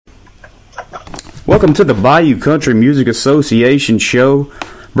Welcome to the Bayou Country Music Association show,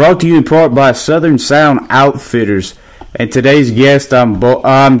 brought to you in part by Southern Sound Outfitters. And today's guest,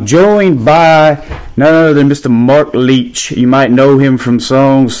 I'm joined by none other than Mr. Mark Leach. You might know him from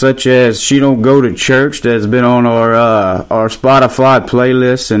songs such as "She Don't Go to Church" that's been on our Spotify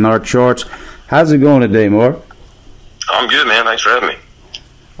playlist and our charts. How's it going today, Mark? I'm good, man. Thanks for having me.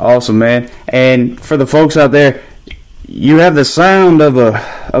 Awesome, man. And for the folks out there, you have the sound of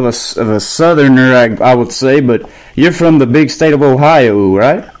a Southerner, I would say, but you're from the big state of Ohio,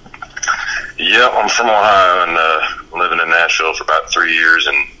 right? Yeah, I'm from Ohio and living in Nashville for about 3 years,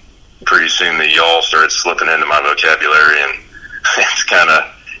 and pretty soon the y'all started slipping into my vocabulary, and it's kind of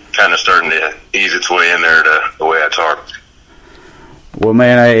starting to ease its way in there to the way I talk. Well,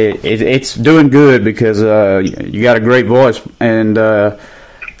 man, it's doing good because you got a great voice, and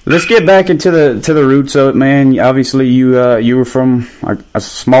let's get back into the roots of it, man. Obviously, you were from a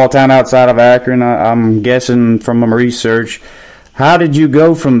small town outside of Akron. I'm guessing from my research. How did you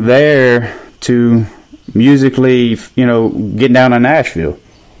go from there to musically, getting down to Nashville?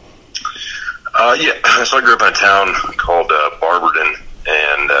 Yeah, so I grew up in a town called Barberton,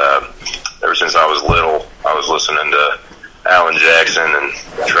 and ever since I was little, I was listening to Alan Jackson and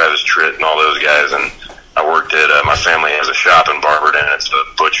Travis Tritt and all those guys, and I worked at, my family has a shop in Barberton. It's a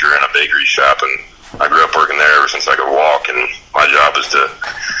butcher and a bakery shop, and I grew up working there ever since I could walk, and my job is to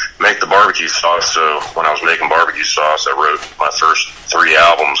make the barbecue sauce. So when I was making barbecue sauce, I wrote my first 3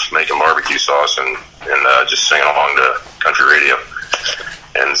 albums making barbecue sauce and just singing along to country radio.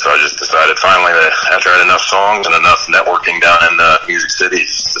 And so I just decided finally that after I had enough songs and enough networking down in Music City,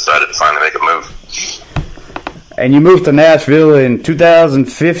 decided to finally make a move. And you moved to Nashville in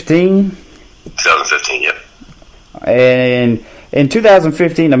 2015? 2015, yep. And in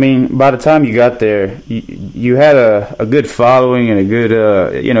 2015, I mean, by the time you got there, you had a good following and a good,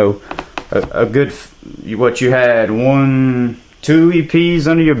 a good. What you had 2 EPs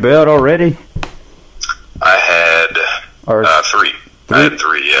under your belt already? I had 3. I had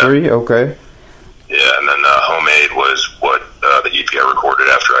 3, yeah. 3, okay. Yeah, and then Homemade was what the EP I recorded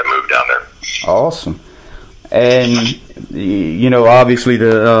after I moved down there. Awesome. And obviously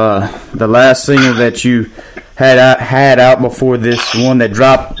the last single that you had out before this one that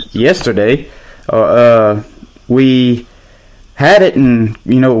dropped yesterday, we had it and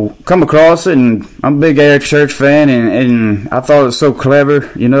come across it, and I'm a big Eric Church fan, and I thought it was so clever.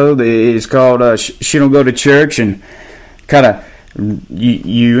 It's called "She Don't Go to Church," and kind of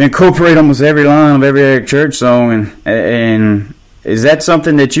you incorporate almost every line of every Eric Church song, and is that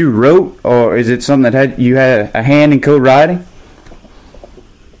something that you wrote, or is it something that you had a hand in co-writing?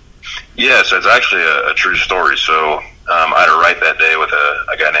 Yeah, so it's actually a true story. So I had a write that day with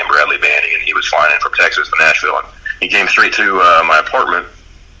a guy named Bradley Banning, and he was flying in from Texas to Nashville. And he came straight to my apartment,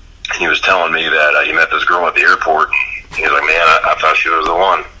 and he was telling me that he met this girl at the airport. And he was like, man, I thought she was the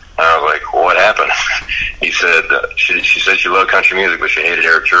one. And I was like, well, what happened? He said she said she loved country music, but she hated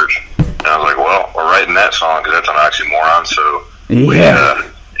Eric Church. And I was like, well, we're writing that song because that's an oxymoron. So we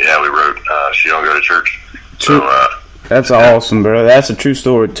wrote "She Don't Go to Church." True. So that's awesome, bro. That's a true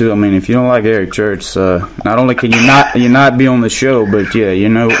story too. I mean, if you don't like Eric Church, not only can you not be on the show, but yeah, you're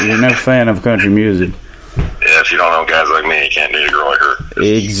no fan of country music. Yeah, if you don't know guys like me, you can't date a girl like her.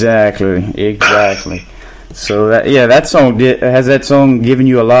 Exactly. So that song has that song given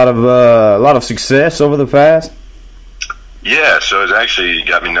you a lot of success over the past? Yeah, so it's actually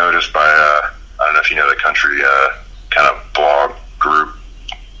got me noticed by I don't know if you know the country kind of blog group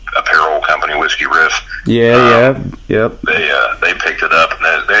apparel company Whiskey Riff. Yep. They picked it up,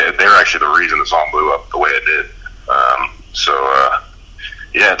 and they're actually the reason the song blew up the way it did.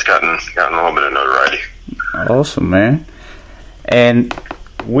 It's gotten a little bit of notoriety. Awesome, man. And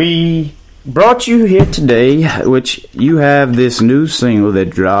we brought you here today, which you have this new single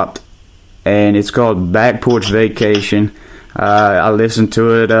that dropped, and it's called "Back Porch Vacation." I listened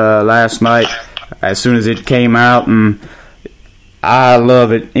to it last night as soon as it came out, and I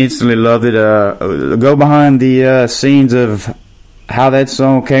love it. Instantly loved it. Go behind the scenes of how that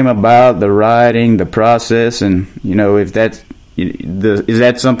song came about, the writing, the process, and if that's is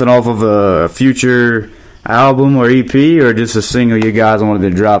that something off of a future album or EP, or just a single you guys wanted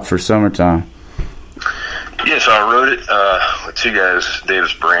to drop for summertime? Yeah, so I wrote it with 2 guys,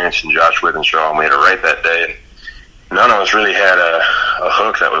 Davis Branch and Josh Withenshaw, and we had to write that day, and none of us really had a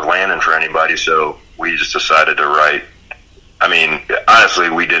hook that was landing for anybody, so we just decided to write. I mean, honestly,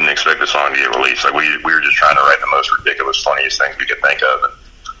 we didn't expect the song to get released. Like, we were just trying to write the most ridiculous, funniest things we could think of. And,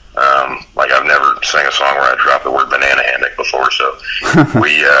 I've never sang a song where I dropped the word banana hammock before, so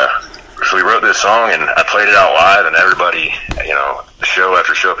we we wrote this song, and I played it out live, and everybody, show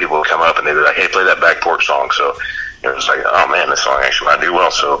after show, people would come up and they'd be like, "Hey, play that back porch song." So it was like, oh man, this song actually might do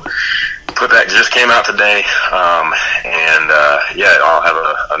well. So that just came out today, yeah, I'll have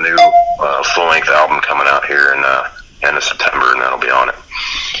a new full length album coming out here in end of September, and that'll be on it.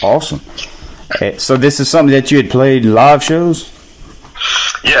 Awesome. So this is something that you had played live shows?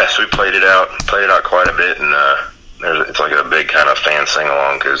 Yes, we played it out quite a bit, and it's like a big kind of fan sing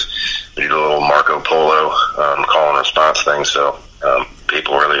along because we do a little Marco Polo call and response thing, so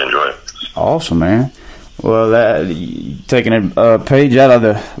people really enjoy it. Awesome, man. Well, taking a page out of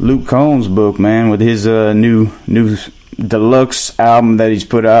the Luke Combs book, man, with his new deluxe album that he's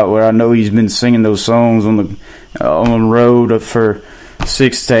put out, where I know he's been singing those songs on the road for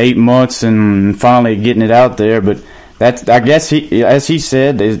 6 to 8 months and finally getting it out there. But that's, I guess, as he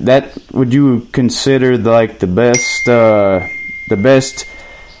said, would you consider like the best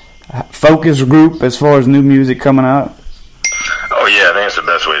focus group as far as new music coming out? Oh yeah, I think it's the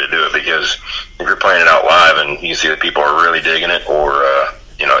best way to do it, because if you're playing it out live and you see that people are really digging it, or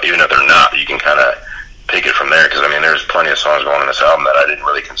even if they're not, you can kind of pick it from there. Because I mean, there's plenty of songs going on this album that I didn't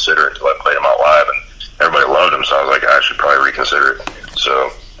really consider until I played them out live, and everybody loved them. So I was like, I should probably reconsider it.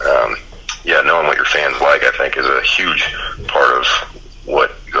 So yeah, knowing what your fans like, I think, is a huge part of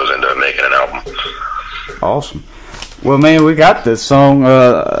what goes into making an album. Awesome. Well, man, we got this song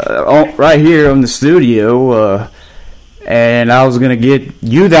right here in the studio. And I was going to get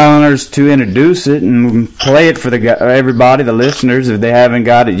you downers to introduce it and play it for everybody, the listeners. If they haven't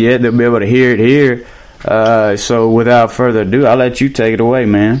got it yet, they'll be able to hear it here. So without further ado, I'll let you take it away,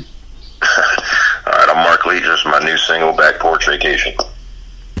 man. All right, I'm Mark Leach. This is my new single, Back Porch Vacation.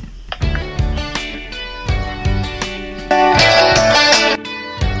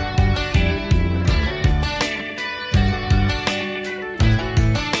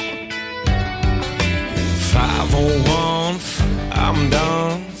 I'm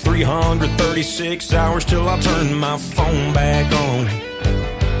done. 336 hours till I turn my phone back on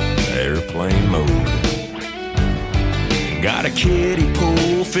airplane mode. Got a kiddie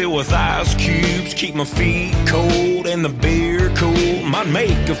pool filled with ice cubes, keep my feet cold and the beer cool. Might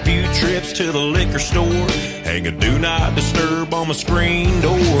make a few trips to the liquor store, hang a do not disturb on my screen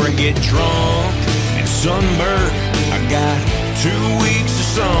door, and get drunk and sunburned. I got 2 weeks of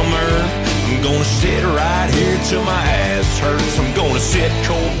summer. I'm gonna sit right here till my ass hurts. I'm gonna sip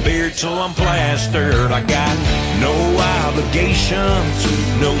cold beer till I'm plastered. I got no obligations,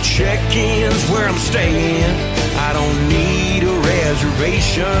 no check-ins where I'm staying. I don't need a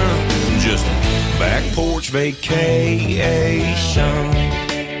reservation, just a back porch vacation.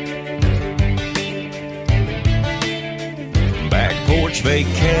 Back porch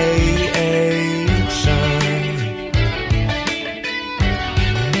vacation.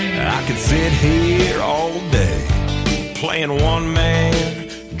 I could sit here all day, playing one man,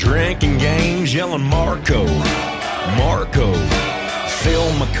 drinking games, yelling Marco, Marco.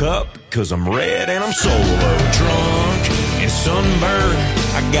 Fill my cup, cause I'm red and I'm solo. Drunk and sunburned,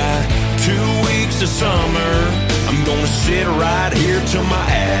 I got 2 weeks of summer. I'm gonna sit right here till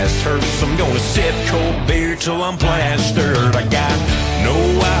my ass hurts. I'm gonna sip cold beer till I'm plastered. I got no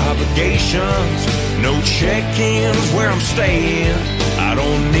obligations, no check-ins where I'm staying. I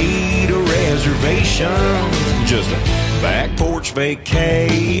don't need a reservation, just a back porch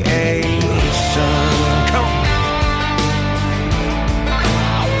vacation. Come on.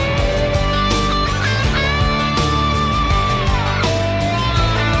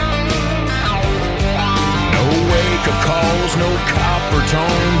 No wake-up calls, no copper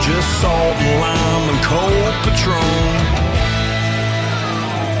tone, just salt and lime and cold Patron.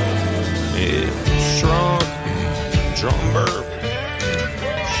 It's drunk burp.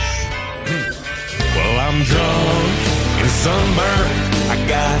 Well, I'm drunk and sunburned. I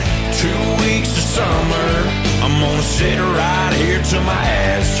got 2 weeks of summer. I'm gonna sit right here till my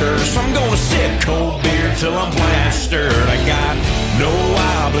ass hurts. I'm gonna sip cold beer till I'm plastered. I got no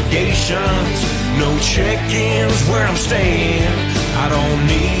obligations, no check-ins where I'm staying. I don't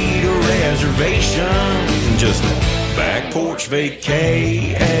need a reservation, just a back porch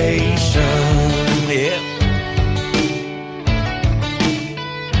vacation. Yeah.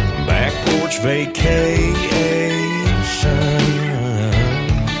 Back porch vacation.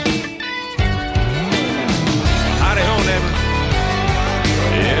 Howdy ho, neighbor.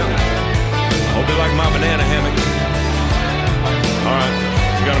 Yeah. Hope you like my banana hammock. Alright,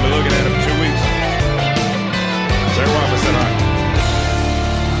 you're gonna be looking at it for 2 weeks. Say your wife I said hi.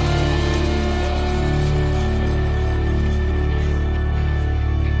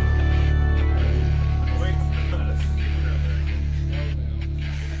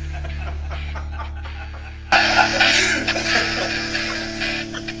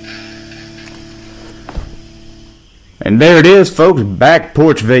 And there it is, folks. Back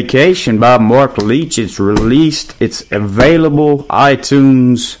Porch Vacation by Mark Leach. It's released. It's available.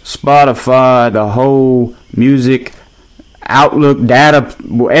 iTunes, Spotify, the whole music, Outlook, data,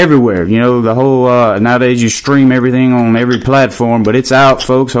 everywhere. You know, the whole, nowadays you stream everything on every platform, but it's out,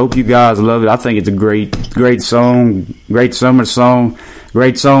 folks. Hope you guys love it. I think it's a great song, great summer song,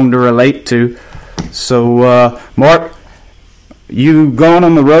 great song to relate to. So, Mark, you going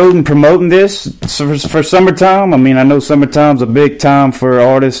on the road and promoting this for summertime? I mean, I know summertime's a big time for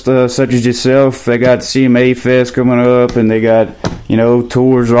artists such as yourself. They got CMA Fest coming up, and they got, you know,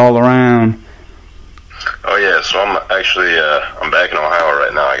 tours all around. Oh yeah, so I'm actually I'm back in Ohio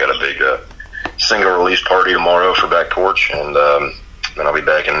right now. I got a big single release party tomorrow for Back Porch, and then I'll be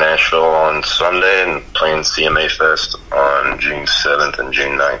back in Nashville on Sunday and playing CMA Fest on June 7th and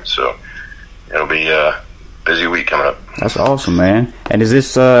June 9th. So it'll be a busy week coming up. That's awesome, man. And is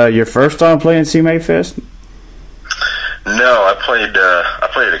this your first time playing CMA Fest? No, I played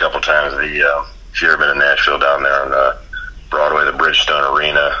it a couple times. If you ever been in Nashville down there on Broadway, the Bridgestone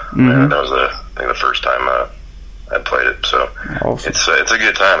Arena, Mm-hmm. that was I think the first time I played it. So awesome. It's a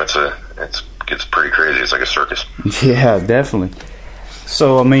good time. It gets pretty crazy. It's like a circus. Yeah, definitely.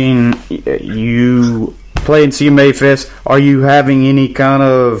 So I mean, you playing CMA Fest. Are you having any kind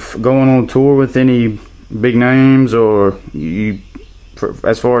of going on tour with any big names, or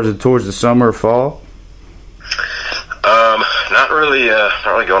as far as towards the summer or fall? Not really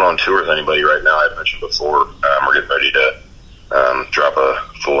going on tour with anybody right now. I mentioned before, we're getting ready to drop a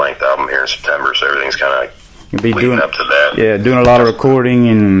full-length album here in September, so everything's kind of leading up to that. Yeah, doing a lot of recording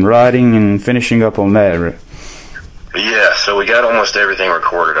and writing and finishing up on that, right? Yeah, so we got almost everything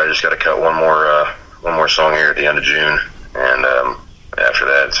recorded. I just got to cut one more song here at the end of June, and after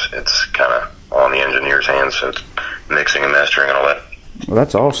that, it's kind of all in the engineer's hands. So it's mixing and mastering and all that. Well,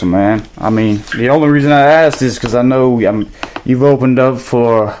 that's awesome, man. I mean, the only reason I asked is because I know you've opened up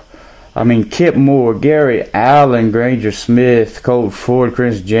for, Kip Moore, Gary Allen, Granger Smith, Colt Ford,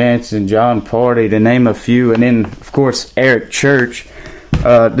 Chris Jansen, John Party, to name a few, and then, of course, Eric Church.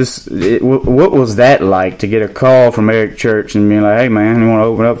 What was that like, to get a call from Eric Church and being like, hey, man, you want to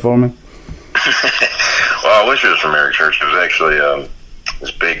open up for me? Well, I wish it was from Eric Church. It was actually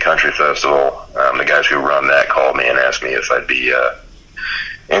this big country festival. The guys who run that called me and asked me if I'd be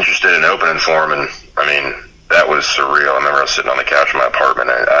interested in opening for him, and I mean, that was surreal. I remember I was sitting on the couch in my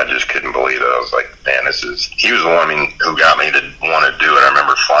apartment, and I just couldn't believe it. I was like, man, he was the one, who got me to want to do it. I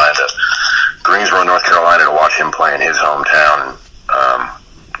remember flying to Greensboro, North Carolina to watch him play in his hometown,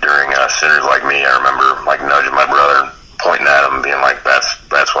 during Sinners Like Me. I remember, nudging my brother, pointing at him, being like, that's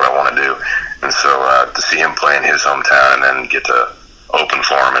what I want to do. And so, to see him play in his hometown and then get to open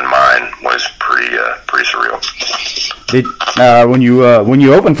for him in mine was pretty surreal. When you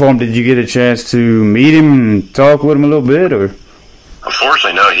opened for him, did you get a chance to meet him and talk with him a little bit, or?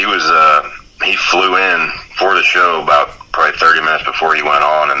 Unfortunately, no. He flew in for the show about probably 30 minutes before he went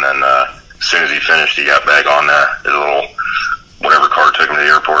on, and then as soon as he finished, he got back on his little whatever car took him to the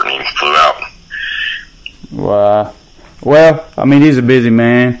airport, and he flew out. Wow. Well, he's a busy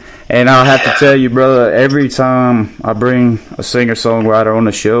man. And I'll have to tell you, brother, every time I bring a singer-songwriter on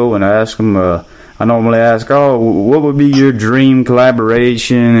the show and I ask them, I normally ask, what would be your dream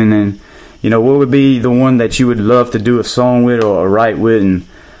collaboration? And then, what would be the one that you would love to do a song with or write with? And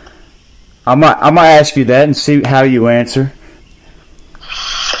I might ask you that and see how you answer.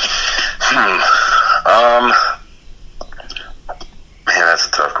 Man, that's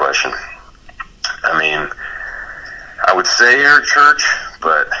a tough question. I would say Eric Church,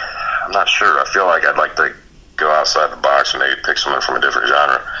 but I'm not sure. I feel like I'd like to go outside the box and maybe pick someone from a different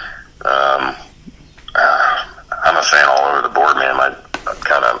genre. I'm a fan all over the board, man. I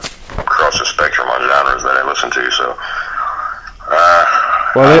kind of cross the spectrum on genres that I listen to, so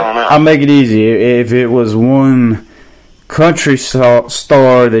I don't know. I'll make it easy. If it was one country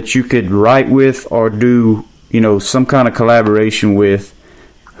star that you could write with or do, some kind of collaboration with,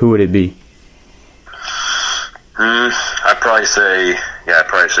 who would it be? I'd probably say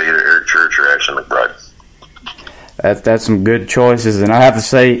either Eric Church or Ashley McBride. That's some good choices, and I have to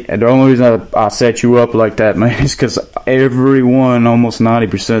say, the only reason I set you up like that, man, is because everyone, almost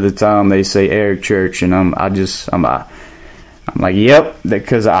 90% of the time, they say Eric Church, and I'm like, yep,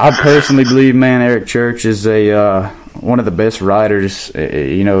 because I personally believe, man, Eric Church is one of the best writers,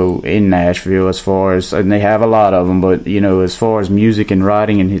 in Nashville, and they have a lot of them, but as far as music and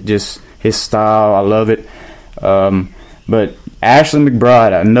writing and just his style, I love it. But Ashley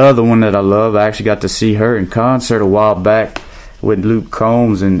McBride, another one that I love. I actually got to see her in concert a while back with Luke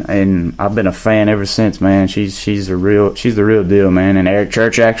Combs, and I've been a fan ever since, man. She's the real deal, man. And Eric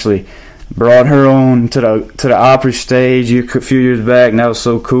Church, actually, brought her on to the Opry stage a few years back, and that was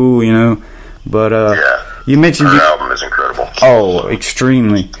so cool, you know. But you mentioned her album is incredible. Oh,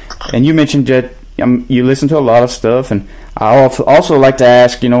 extremely. And you mentioned that you listen to a lot of stuff, and I also like to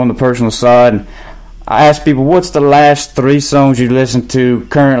ask, you know, on the personal side, I ask people, what's the last 3 songs you listen to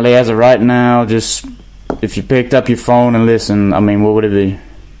currently as of right now? Just if you picked up your phone and listened, I mean, what would it be?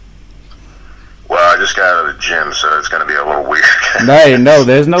 Well, I just got out of the gym, so it's going to be a little weird. Hey, no,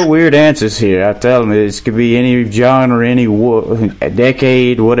 there's no weird answers here. I tell them this could be any genre, any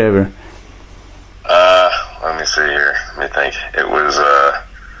decade, whatever. Let me see here. Let me think. It was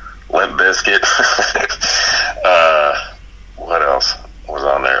Limp Bizkit. What else was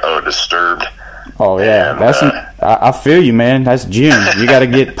on there? Oh, Disturbed. Oh yeah, and, I feel you, man. That's gym. You got to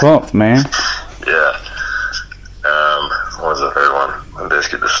get pumped, man. Yeah. What was the third one? Limp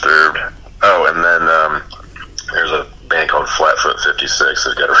Bizkit, Disturbed. Oh, and then there's a band called Flatfoot 56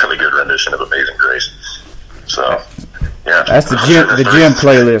 that's got a really good rendition of Amazing Grace. So, yeah. That's the gym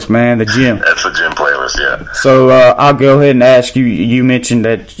playlist, man. The gym. That's the gym playlist, yeah. So I'll go ahead and ask you. You mentioned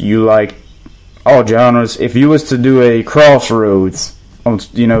that you like all genres. If you was to do a Crossroads,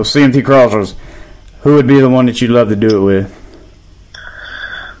 you know, CMT Crossroads, who would be the one that you'd love to do it with?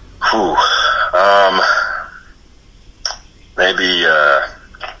 Whew. Maybe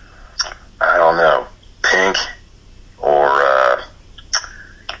I don't know, Pink or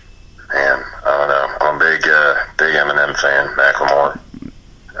man, I don't know. I'm a big Eminem fan, Macklemore.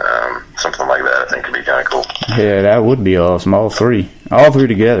 Something like that, I think, could be kind of cool. Yeah, that would be awesome. All three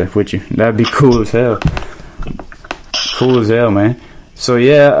together with you. That'd be cool as hell. Cool as hell, man. So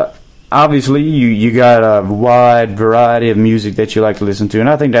yeah, obviously you got a wide variety of music that you like to listen to, and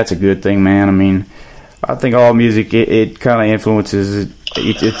I think that's a good thing, man. I mean, I think all music it kind of influences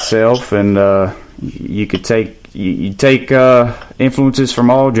itself, and you could take influences from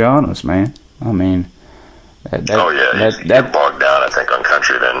all genres, man. I mean, you get bogged down, I think, on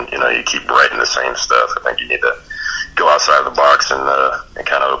country. Then you keep writing the same stuff. I think you need to go outside the box and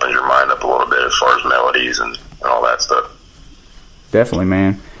kind of open your mind up a little bit as far as melodies and all that stuff. Definitely,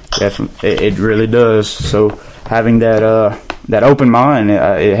 man. Definitely, it really does. So having that open mind,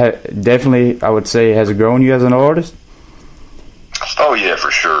 definitely, I would say, has it grown you as an artist? Oh yeah, for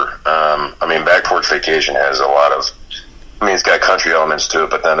sure. I mean, Back Porch Vacation has a lot of. I mean, it's got country elements to it,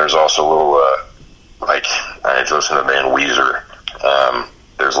 but then there's also little, like I had to listen to the band Weezer.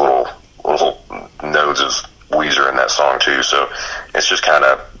 There's little nodes of Weezer in that song too. So it's just kind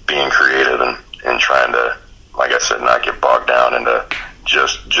of being creative and trying to, like I said, not get bogged down into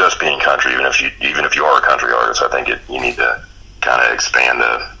just being country. Even if you are a country artist, I think you need to kind of expand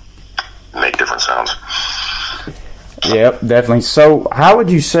to make different sounds. Yep, definitely. So how would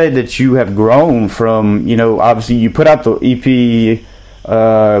you say that you have grown from, obviously you put out the EP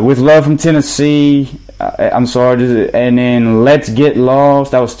With Love from Tennessee, and then Let's Get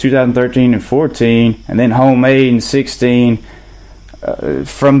Lost, that was 2013 and 14, and then Homemade in 16.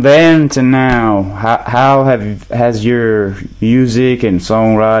 From then to now, how has your music and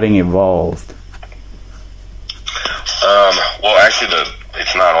songwriting evolved? Well, actually,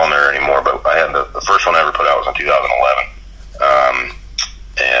 it's not on there anymore, but I had the first one I ever put out was in 2011.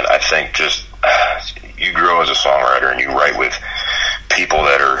 And I think just you grow as a songwriter and you write with people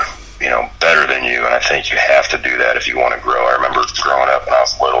that are, better than you. And I think you have to do that if you want to grow. I remember growing up when I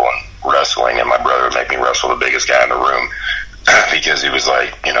was little and wrestling, and my brother would make me wrestle the biggest guy in the room because he was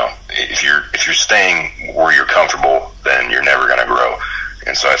like, if you're staying where you're comfortable, then you're never going to grow.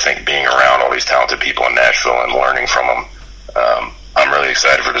 And so I think being around all these talented people in Nashville and learning from them, I'm really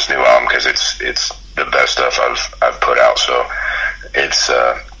excited for this new album because it's the best stuff I've put out. So it's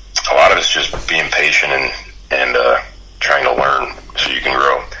a lot of it's just being patient and trying to learn so you can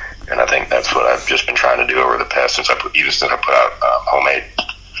grow. And I think that's what I've just been trying to do over the past since I put out Homemade.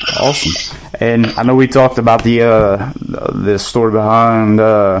 Awesome. And I know we talked about the story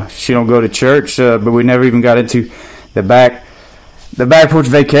behind She Don't Go to Church, but we never even got into the back porch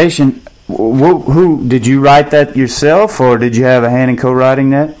vacation. Who did you write that yourself, or did you have a hand in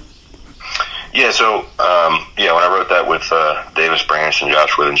co-writing that? Yeah, so when I wrote that with Davis Branch and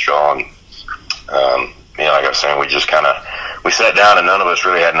Josh Withenshaw, and like I was saying, we sat down and none of us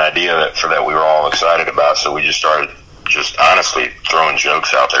really had an idea that we were all excited about, so we just started honestly throwing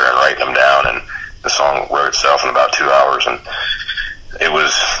jokes out there and writing them down, and the song wrote itself in about 2 hours, and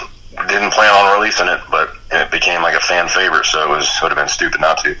didn't plan on releasing it, but it became like a fan favorite, so it would have been stupid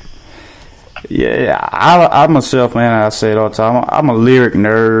not to. Yeah, I myself, man, I say it all the time, I'm a lyric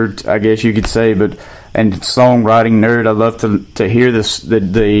nerd, I guess you could say, but and songwriting nerd. I love to hear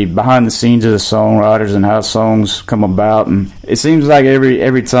the behind the scenes of the songwriters and how songs come about. And it seems like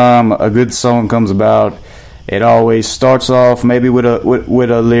every time a good song comes about, it always starts off maybe with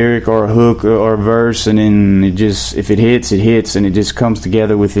a lyric or a hook or a verse, and then it just, if it hits, it hits, and it just comes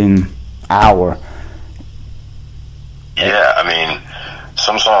together within an hour. Yeah, I mean,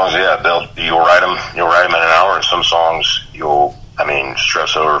 some songs, you'll write them in an hour, and some songs you'll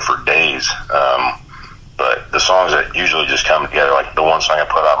stress over for days. But the songs that usually just come together, like the one song I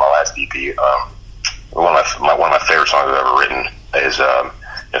put out my last EP, one of my favorite songs I've ever written is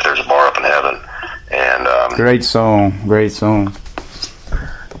 "If There's a Bar Up in Heaven." And great song.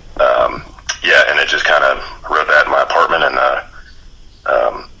 Yeah, and it just kind of wrote that in my apartment, and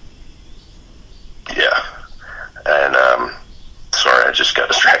sorry, I just got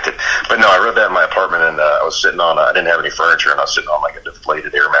distracted. But no, I wrote that in my apartment, and I was sitting on, I didn't have any furniture, and I was sitting on like a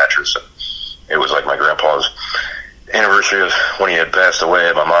deflated air mattress. And it was like my grandpa's anniversary of when he had passed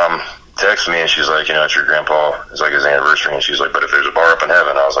away. My mom texted me, and she's like, it's your grandpa. It's like his anniversary, and she's like, but if there's a bar up in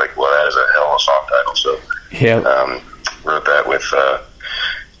heaven. I was like, well, that is a hell of a song title. So wrote that with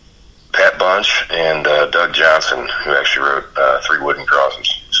Pat Bunch and Doug Johnson, who actually wrote Three Wooden Crosses.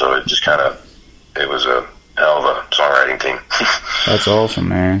 So it just it was a hell of a songwriting team. That's awesome,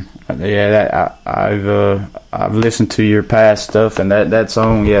 man. Yeah, I've listened to your past stuff, and that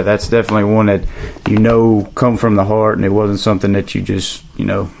song, that's definitely one that come from the heart, and it wasn't something that you just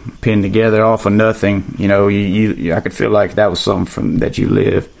pinned together off of nothing. I could feel like that was something that you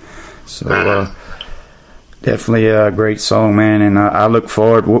lived. So definitely a great song, man, and I look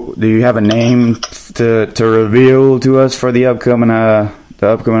forward. Do you have a name to reveal to us for the upcoming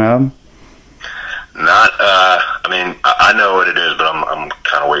album? Not, I know what it is, but I'm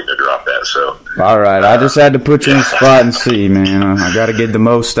kind of waiting to drop that. So, all right, I just had to put you on the spot and see, man. I got to get the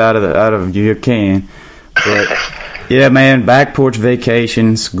most out of you can. But yeah, man, Back Porch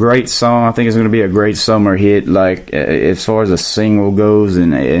Vacations, great song. I think it's going to be a great summer hit. Like as far as a single goes,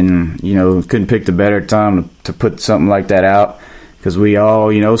 and couldn't pick the better time to put something like that out, because we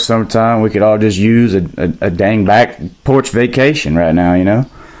all, summertime, we could all just use a dang back porch vacation right now, Yeah,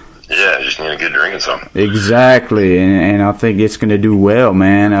 just need a good drinking something. Exactly, and I think it's going to do well,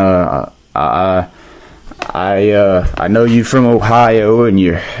 man. I know you from Ohio, and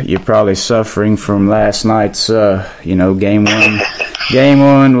you're probably suffering from last night's game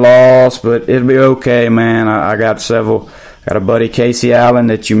one loss, but it'll be okay, man. I got a buddy, Casey Allen,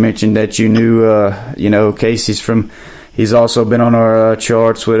 that you mentioned that you knew. Casey's he's also been on our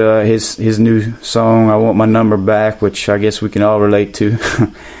charts with his new song, "I Want My Number Back," which I guess we can all relate to.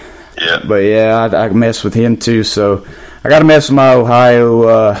 Yeah. But yeah, I mess with him too, so I got to mess with my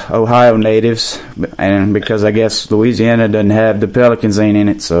Ohio natives, and because I guess Louisiana doesn't have the Pelicans ain't in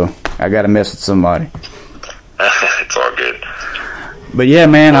it, so I got to mess with somebody. It's all good. But yeah,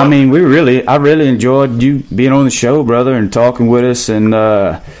 man, I really enjoyed you being on the show, brother, and talking with us, and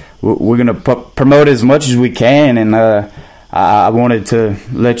we're gonna promote as much as we can, and I wanted to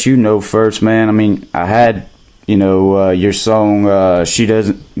let you know first, man. I had your song "She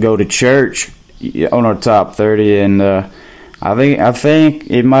Doesn't Go to Church" on our top 30, and I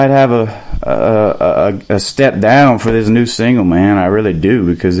think it might have a step down for this new single, man. I really do,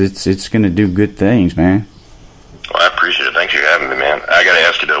 because it's going to do good things, man. Well, I appreciate it. Thank you for having me, man. I got to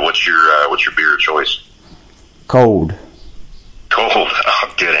ask you though, what's your beer of choice? Cold. Cold. Oh,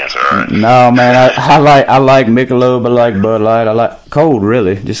 good answer. All right. No, man, I like Michelob, I like Bud Light, I like cold,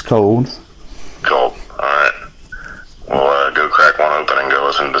 really, just cold. Cold. All right. We'll go crack one open and go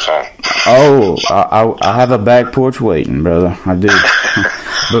listen to the song. Oh, I have a back porch waiting, brother. I do.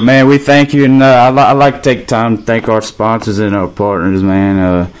 But man, we thank you, and I like to take time to thank our sponsors and our partners,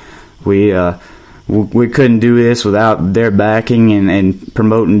 man. We couldn't do this without their backing and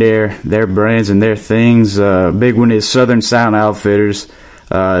promoting their brands and their things. Big one is Southern Sound Outfitters.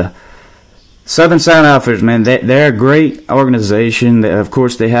 Southern Sound Outfitters, man, they're a great organization. Of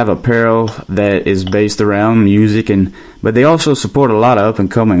course, they have apparel that is based around music, but they also support a lot of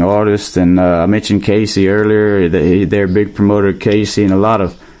up-and-coming artists. And I mentioned Casey earlier. They're a big promoter, Casey, and a lot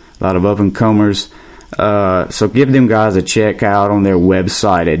of up-and-comers. So give them guys a check out on their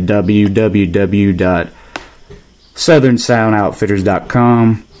website at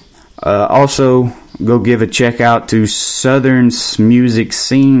www.southernsoundoutfitters.com. Also, go give a check out to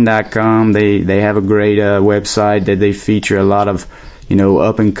southernsmusicscene.com. They have a great website that they feature a lot of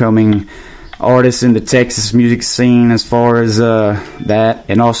up and coming artists in the Texas music scene as far as that,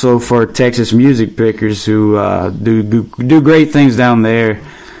 and also for Texas music pickers who do great things down there.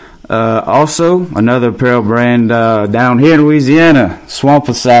 Also, another apparel brand down here in Louisiana, Swamp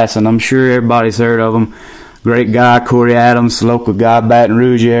Assassin. I'm sure everybody's heard of them. Great guy, Corey Adams, local guy, Baton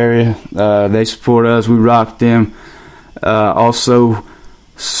Rouge area. They support us. We rock them. Also,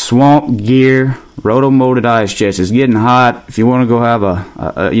 Swamp Gear, roto-molded ice chest. It's getting hot. If you want to go have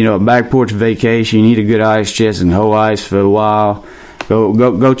a back porch vacation, you need a good ice chest and hold ice for a while.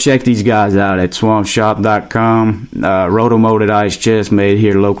 Go check these guys out at swampshop.com. Roto-molded ice chest made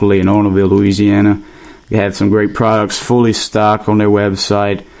here locally in Orneville, Louisiana. They have some great products fully stocked on their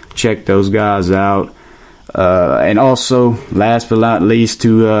website. Check those guys out. And also, last but not least,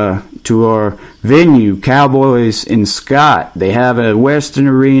 to our venue, Cowboys in Scott. They have a Western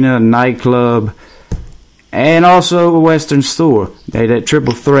Arena, nightclub, and also a Western store. They that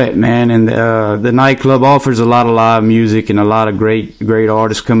triple threat, man. And the nightclub offers a lot of live music, and a lot of great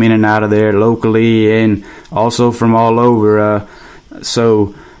artists come in and out of there locally and also from all over.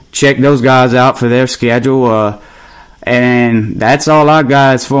 So check those guys out for their schedule. And that's all I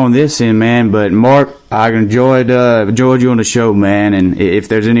got for on this end, man. But Mark, I enjoyed you on the show, man. And if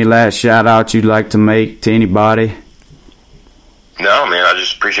there's any last shout outs you'd like to make to anybody. No, man, I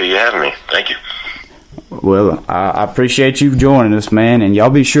just appreciate you having me. Thank you. Well, I appreciate you joining us, man. And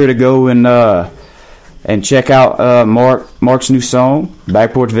y'all be sure to go and check out Mark's new song,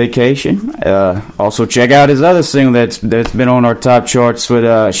 Back Porch Vacation. Also check out his other single that's been on our top charts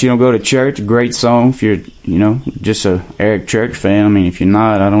with She Don't Go to Church. Great song if you're just a Eric Church fan. I mean, if you're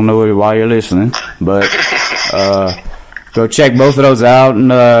not, I don't know why you're listening, but go check both of those out.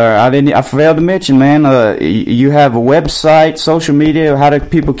 And I failed to mention, man, you have a website, social media. How do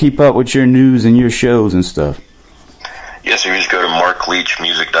people keep up with your news and your shows and stuff? Yes, you just go to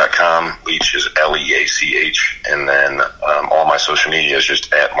markleachmusic.com. Leach is Leach, and then all my social media is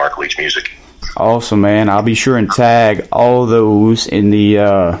just at Mark Leach Music. Awesome, man. I'll be sure and tag all those in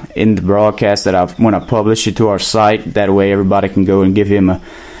the broadcast when I publish it to our site. That way, everybody can go and give him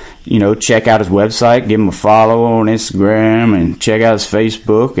check out his website, give him a follow on Instagram, and check out his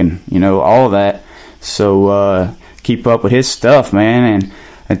Facebook, and all that. So keep up with his stuff, man. And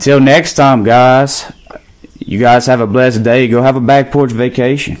until next time, guys. You guys have a blessed day. Go have a back porch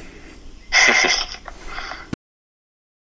vacation.